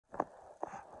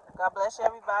God bless you,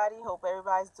 everybody. Hope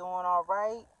everybody's doing all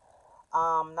right.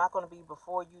 Not going to be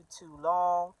before you too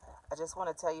long. I just want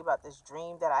to tell you about this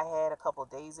dream that I had a couple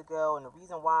days ago, and the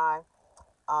reason why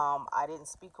I didn't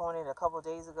speak on it a couple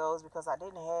days ago is because I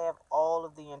didn't have all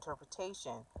of the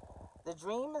interpretation. The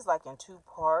dream is like in two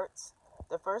parts.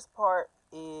 The first part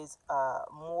is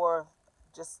more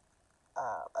just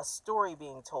a story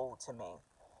being told to me.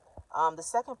 The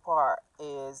second part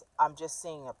is I'm just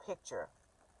seeing a picture.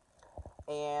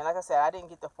 And like I said, I didn't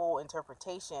get the full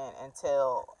interpretation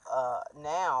until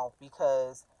now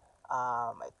because,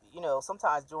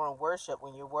 sometimes during worship,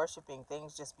 when you're worshiping,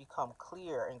 things just become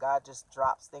clear and God just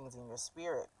drops things in your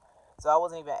spirit. So I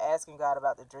wasn't even asking God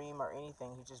about the dream or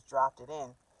anything, He just dropped it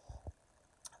in.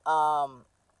 Um,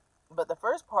 but the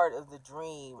first part of the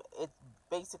dream, it's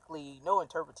basically no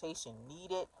interpretation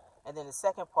needed. And then the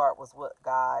second part was what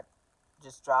God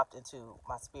just dropped into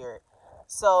my spirit.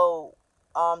 So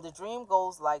the dream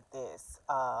goes like this.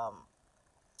 I'm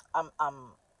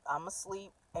I'm I'm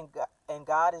asleep, and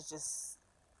God is just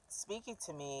speaking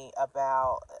to me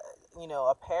about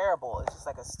a parable. It's just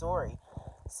like a story.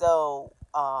 So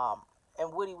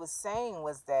and what He was saying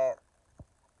was that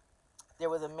there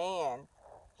was a man.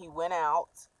 He went out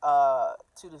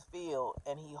to the field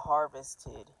and he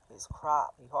harvested his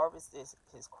crop. He harvested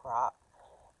his crop,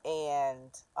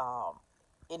 and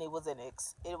it was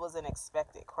an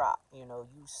expected crop. You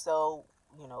sow,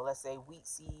 let's say wheat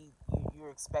seed.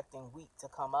 You're expecting wheat to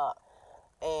come up,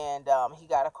 and he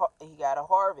got a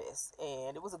harvest,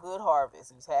 and it was a good harvest.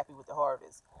 He was happy with the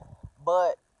harvest,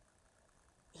 but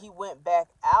he went back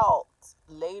out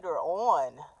later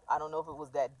on. I don't know if it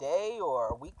was that day or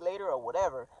a week later or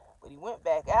whatever, but he went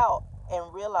back out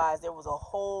and realized there was a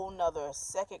whole nother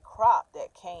second crop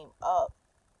that came up,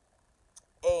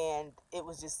 and it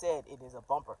was just said it is a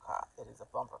bumper crop. It is a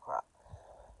bumper crop.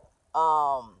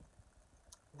 Um,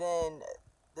 then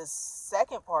the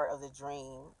second part of the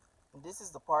dream, this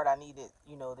is the part I needed,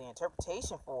 the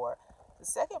interpretation for. The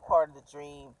second part of the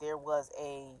dream, there was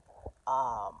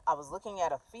I was looking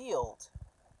at a field,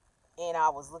 and I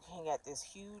was looking at this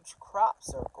huge crop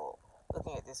circle, and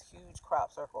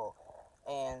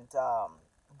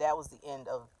that was the end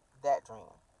of that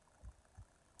dream.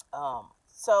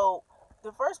 So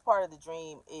the first part of the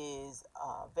dream is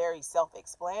very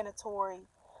self-explanatory.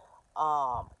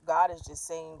 God is just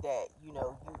saying that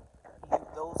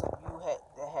those of you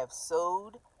that have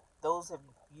sowed, those of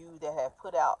you that have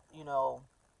put out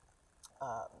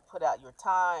your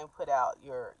time, put out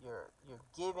your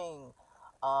giving,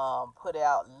 put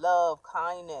out love,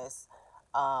 kindness.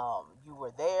 You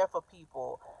were there for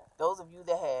people. Those of you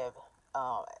that have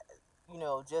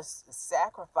just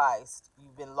sacrificed.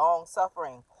 You've been long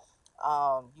suffering.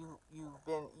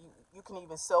 You can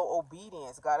even sow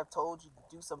obedience. God have told you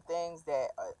to do some things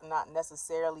that are not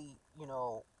necessarily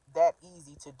that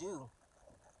easy to do,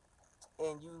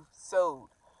 and you sowed.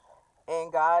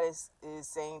 And God is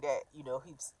saying that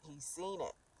He's seen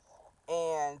it,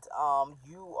 and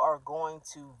you are going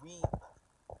to reap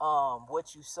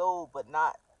what you sowed, but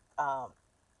not um,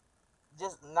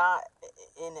 just not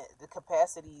in the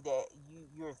capacity that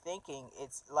you're thinking.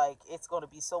 It's like it's going to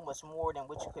be so much more than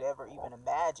what you could ever even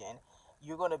imagine.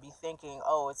 You're going to be thinking,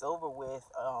 oh, it's over with.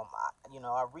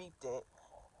 I reaped it,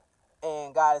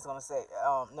 and God is going to say,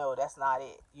 no, that's not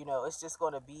it. It's just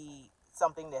going to be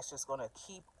something that's just going to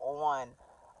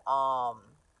um,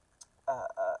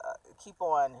 keep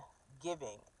on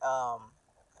giving,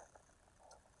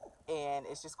 and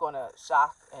it's just going to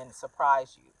shock and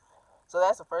surprise you. So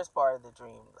that's the first part of the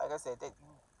dream. Like I said, that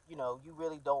you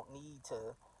really don't need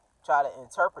to try to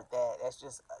interpret that. That's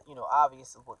just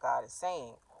obvious of what God is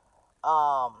saying.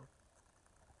 Um,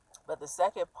 but the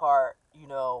second part,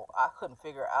 I couldn't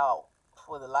figure out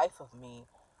for the life of me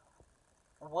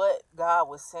what God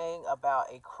was saying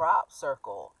about a crop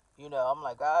circle. I'm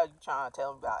like, God, you trying to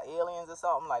tell me about aliens or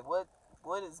something? Like, what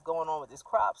is going on with this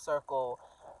crop circle?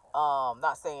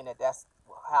 Not saying that that's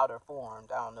how they're formed.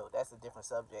 I don't know. That's a different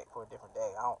subject for a different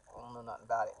day. I don't know nothing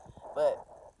about it. But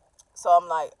so I'm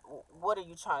like, what are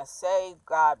you trying to say,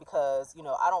 God? Because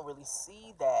I don't really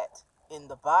see that in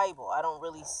the Bible. I don't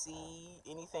really see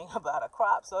anything about a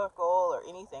crop circle or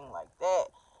anything like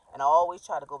that. And I always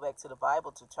try to go back to the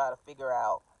Bible to try to figure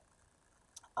out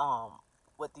um,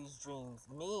 what these dreams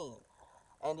mean.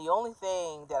 And the only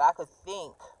thing that I could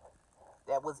think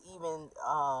that was even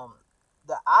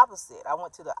the opposite. I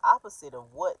went to the opposite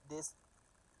of what this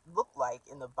looked like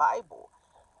in the Bible.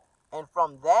 And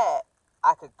from that,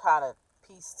 I could kind of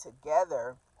piece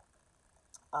together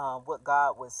what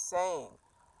God was saying,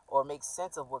 or make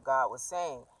sense of what God was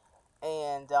saying.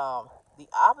 And the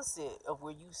opposite of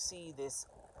where you see this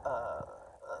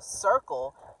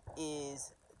circle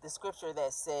is the scripture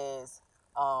that says,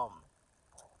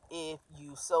 if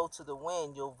you sow to the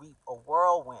wind, you'll reap a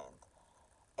whirlwind.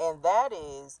 And that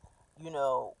is, you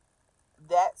know,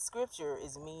 that scripture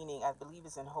is meaning, I believe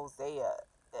it's in Hosea.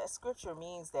 That scripture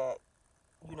means that,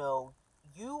 you know,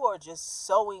 you are just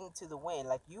sowing to the wind.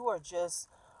 Like you are just,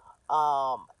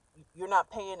 um, you're not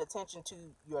paying attention to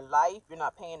your life. You're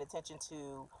not paying attention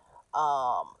to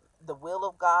the will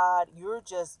of God. You're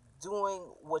just doing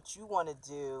what you want to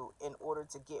do in order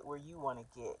to get where you want to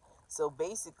get. So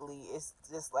basically, it's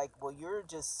just like, well, you're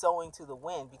just sowing to the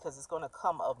wind because it's going to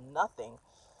come of nothing.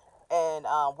 And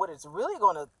what it's really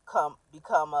going to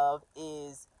become of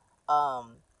is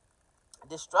um,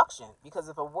 destruction. Because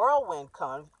if a whirlwind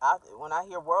comes, when I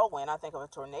hear whirlwind, I think of a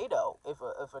tornado. If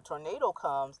a tornado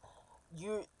comes,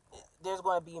 you there's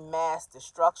going to be mass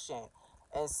destruction.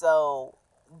 And so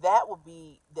that would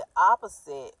be the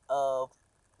opposite of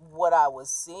what I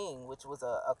was seeing, which was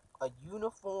a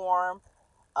uniform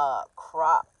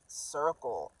crop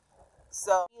circle.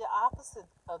 So the opposite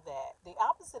of that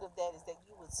is that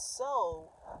you would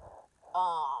sow,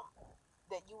 um,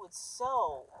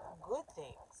 good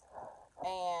things.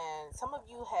 And some of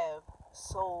you have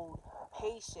sowed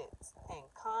patience and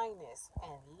kindness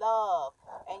and love,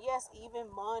 and yes,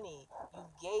 even money.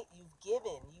 You've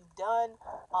given, you've done,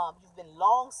 you've been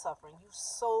long suffering. You've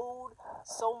sowed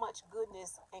so much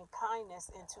goodness and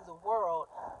kindness into the world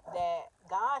that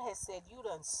God has said you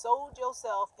done sowed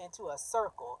yourself into a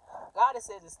circle. God has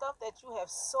said the stuff that you have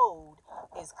sowed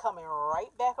is coming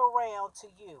right back around to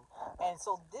you. And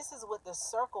so this is what the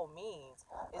circle means,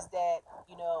 is that,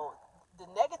 you know, the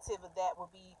negative of that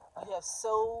would be you have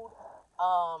sowed,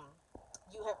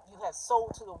 you have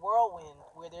sold to the whirlwind,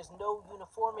 where there's no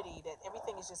uniformity, that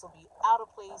everything is just will be out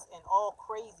of place and all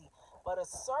crazy. But a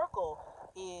circle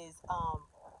is,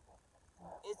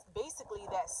 it's basically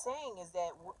that saying is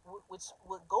that which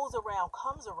what goes around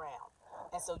comes around.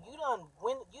 And so you don't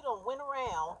went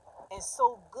around and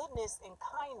sow goodness and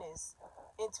kindness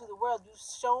into the world. You've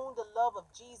shown the love of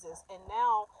Jesus, and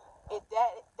now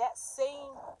that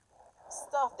same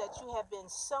stuff that you have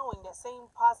been sowing, that same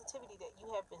positivity that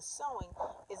you have been sowing,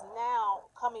 is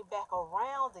now coming back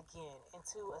around again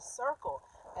into a circle.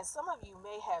 And some of you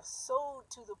may have sowed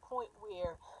to the point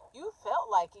where you felt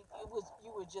like it was,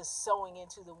 you were just sowing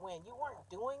into the wind. You weren't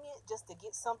doing it just to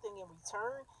get something in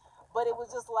return, but it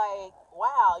was just like,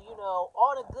 wow,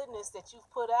 all the goodness that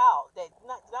you've put out, that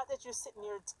not that you're sitting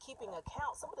there keeping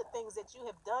account. Some of the things that you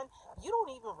have done, you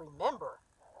don't even remember.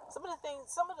 Some of the things,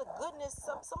 some of the goodness,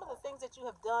 some of the things that you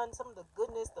have done, some of the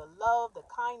goodness, the love, the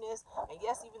kindness, and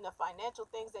yes, even the financial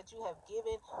things that you have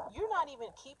given, you're not even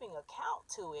keeping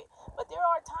account to it. But there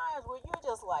are times where you're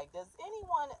just like, does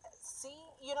anyone see?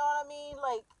 You know what I mean?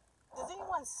 Like, does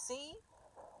anyone see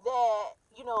that,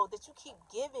 that you keep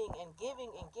giving and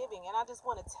giving and giving? And I just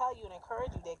want to tell you and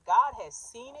encourage you that God has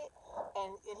seen it,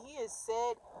 and he has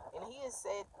said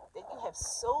that you have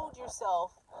sowed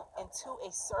yourself into a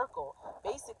circle.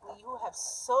 Basically, you have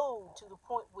sowed to the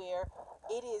point where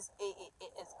it is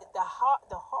the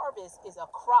harvest is a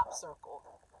crop circle.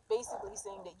 Basically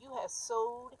saying that you have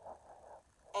sowed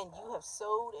and you have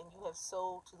sowed and you have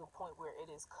sowed to the point where it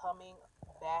is coming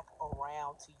back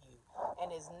around to you,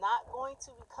 and is not going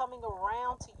to be coming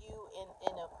around to you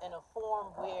in a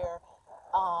form where,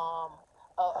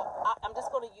 I'm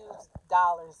just going to use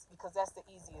dollars because that's the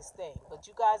easiest thing, but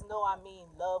you guys know I mean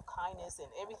love, kindness, and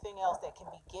everything else that can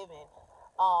be given.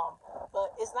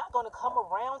 But it's not going to come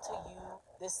around to you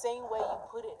the same way you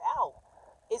put it out.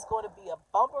 It's going to be a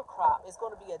bumper crop. It's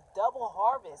going to be a double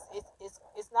harvest.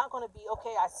 It's not going to be,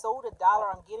 okay, I sold $1,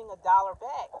 I'm getting $1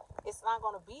 back. It's not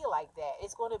going to be like that.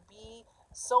 It's going to be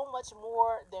so much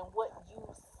more than what you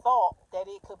thought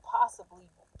that it could possibly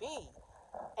be.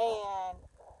 And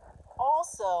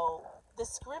also, the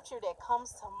scripture that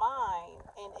comes to mind,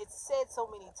 and it's said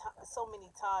so many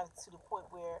times to the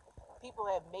point where people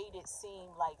have made it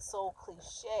seem like so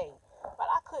cliche,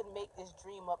 but I couldn't make this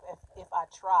dream up if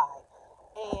I tried.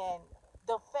 And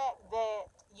the fact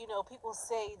that, people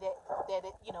say that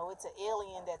it's an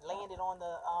alien that landed on the,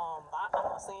 I'm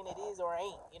not saying it is or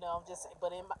ain't, I'm just,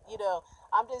 but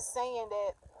I'm just saying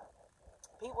that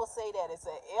people say that it's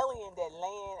an alien that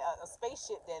land, a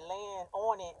spaceship that land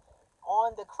on it,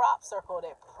 on the crop circle,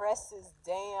 that presses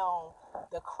down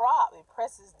the crop. It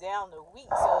presses down the wheat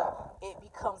so it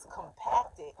becomes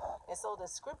compacted. And so the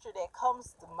scripture that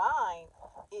comes to mind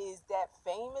is that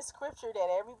famous scripture that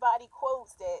everybody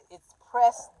quotes, that it's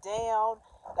pressed down,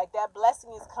 like that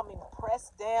blessing is coming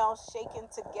pressed down, shaken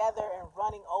together, and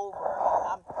running over.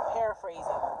 I'm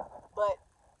paraphrasing, but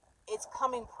it's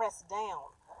coming pressed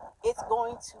down. it's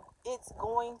going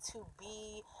to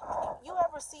be. You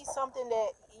ever see something that,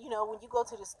 when you go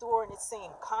to the store and it's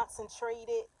saying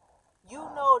concentrated, you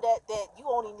know that you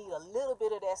only need a little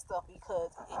bit of that stuff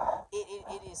because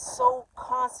it is so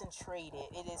concentrated.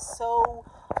 It is so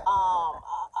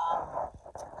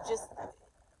just,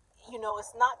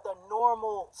 it's not the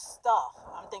normal stuff.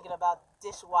 I'm thinking about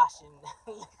dishwashing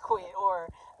liquid or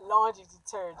laundry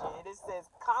detergent. And it says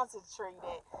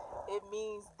concentrated. It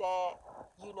means that,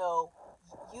 you know,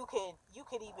 you can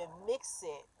even mix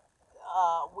it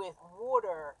with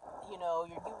water. You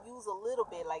use a little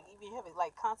bit, like if you have it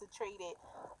like concentrated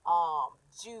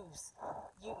juice,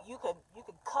 you can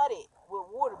cut it with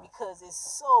water because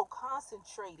it's so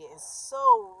concentrated and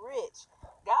so rich.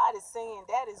 God is saying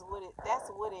that's what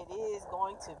it is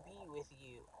going to be with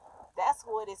you. That's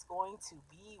what it's going to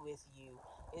be with you,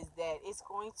 is that it's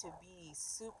going to be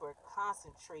super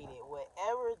concentrated.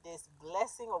 Whatever this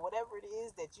blessing or whatever it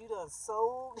is that you done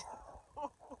sold,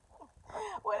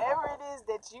 whatever it is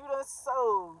that you done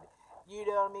sowed, you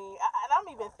know what I mean? And I'm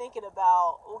even thinking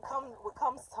about what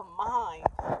comes to mind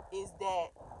is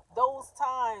that those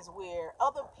times where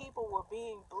other people were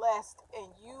being blessed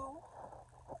and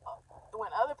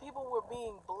when other people were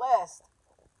being blessed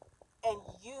and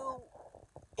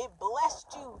it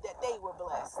blessed you that they were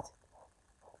blessed.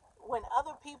 When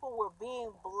other people were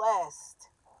being blessed,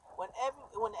 when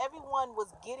everyone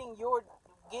was getting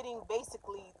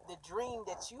basically the dream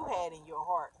that you had in your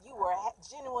heart, you were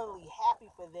genuinely happy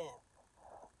for them.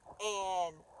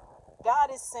 And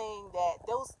God is saying that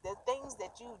the things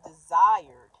that you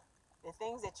desired, the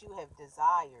things that you have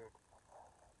desired,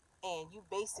 and you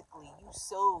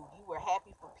sowed, you were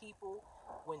happy for people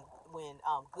when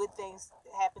good things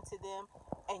happened to them,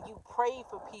 and you prayed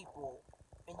for people,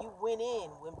 and you went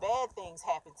in when bad things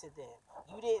happened to them.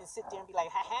 You didn't sit there and be like,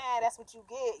 ha ha, that's what you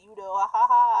get, ha ha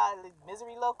ha,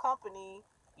 misery love company.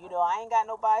 I ain't got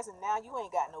nobody, and now you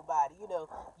ain't got nobody.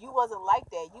 You wasn't like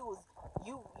that. You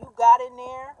got in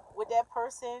there with that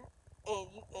person, and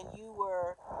you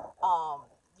were a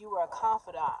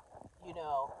confidant,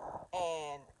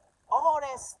 and all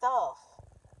that stuff,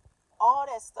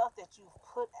 that you've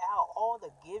put out, all the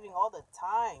giving, all the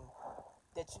time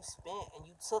that you spent and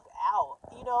you took out.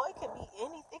 It could be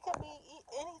any, it could be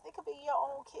anything. It could be your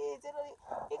own kids. It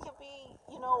could be,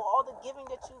 all the giving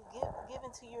that given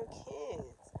to your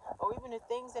kids, or even the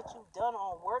things that you've done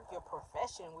on work, your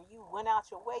profession, where you went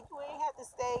out your way. You ain't have to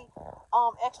stay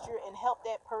extra and help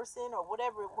that person or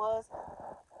whatever it was.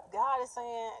 God is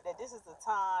saying that this is the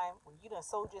time when you done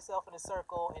sold yourself in a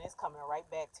circle and it's coming right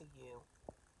back to you.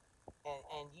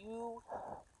 And you,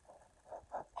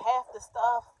 half the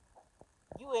stuff,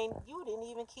 you didn't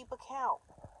even keep account.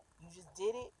 You just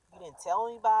did it. You didn't tell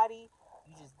anybody.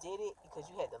 You just did it because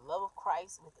you had the love of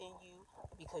Christ within you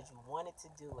and because you wanted to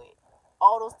do it.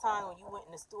 All those times when you went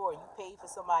in the store and you paid for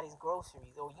somebody's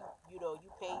groceries, or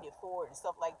you paid it forward and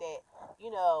stuff like that.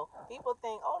 People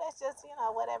think, oh, that's just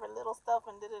whatever little stuff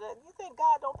and da da da. You think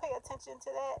God don't pay attention to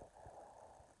that?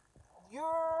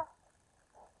 You're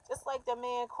just like the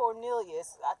man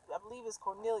Cornelius. I believe it's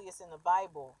Cornelius in the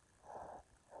Bible,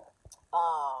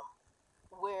 um,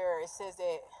 where it says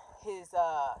that his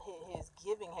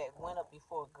giving had went up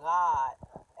before God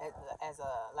as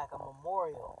a like a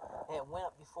memorial that went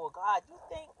up before God. You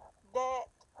think that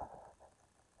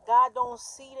God don't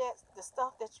see that the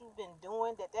stuff that you've been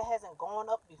doing, that hasn't gone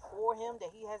up before him,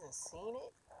 that he hasn't seen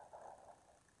it?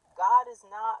 God is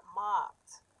not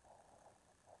mocked.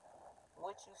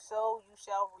 What you sow, you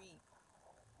shall reap.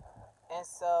 And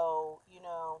so,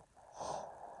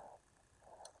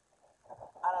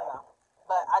 I don't know.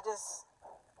 But I just,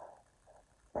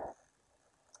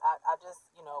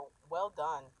 well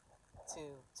done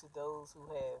to those who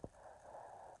have,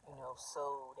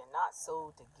 sowed, and not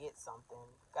sowed to get something.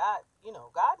 God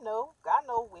know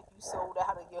if you sold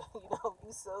out of your,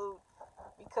 you sowed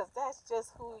because that's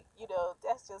just who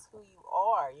you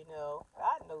are.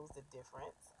 God knows the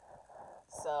difference.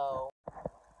 So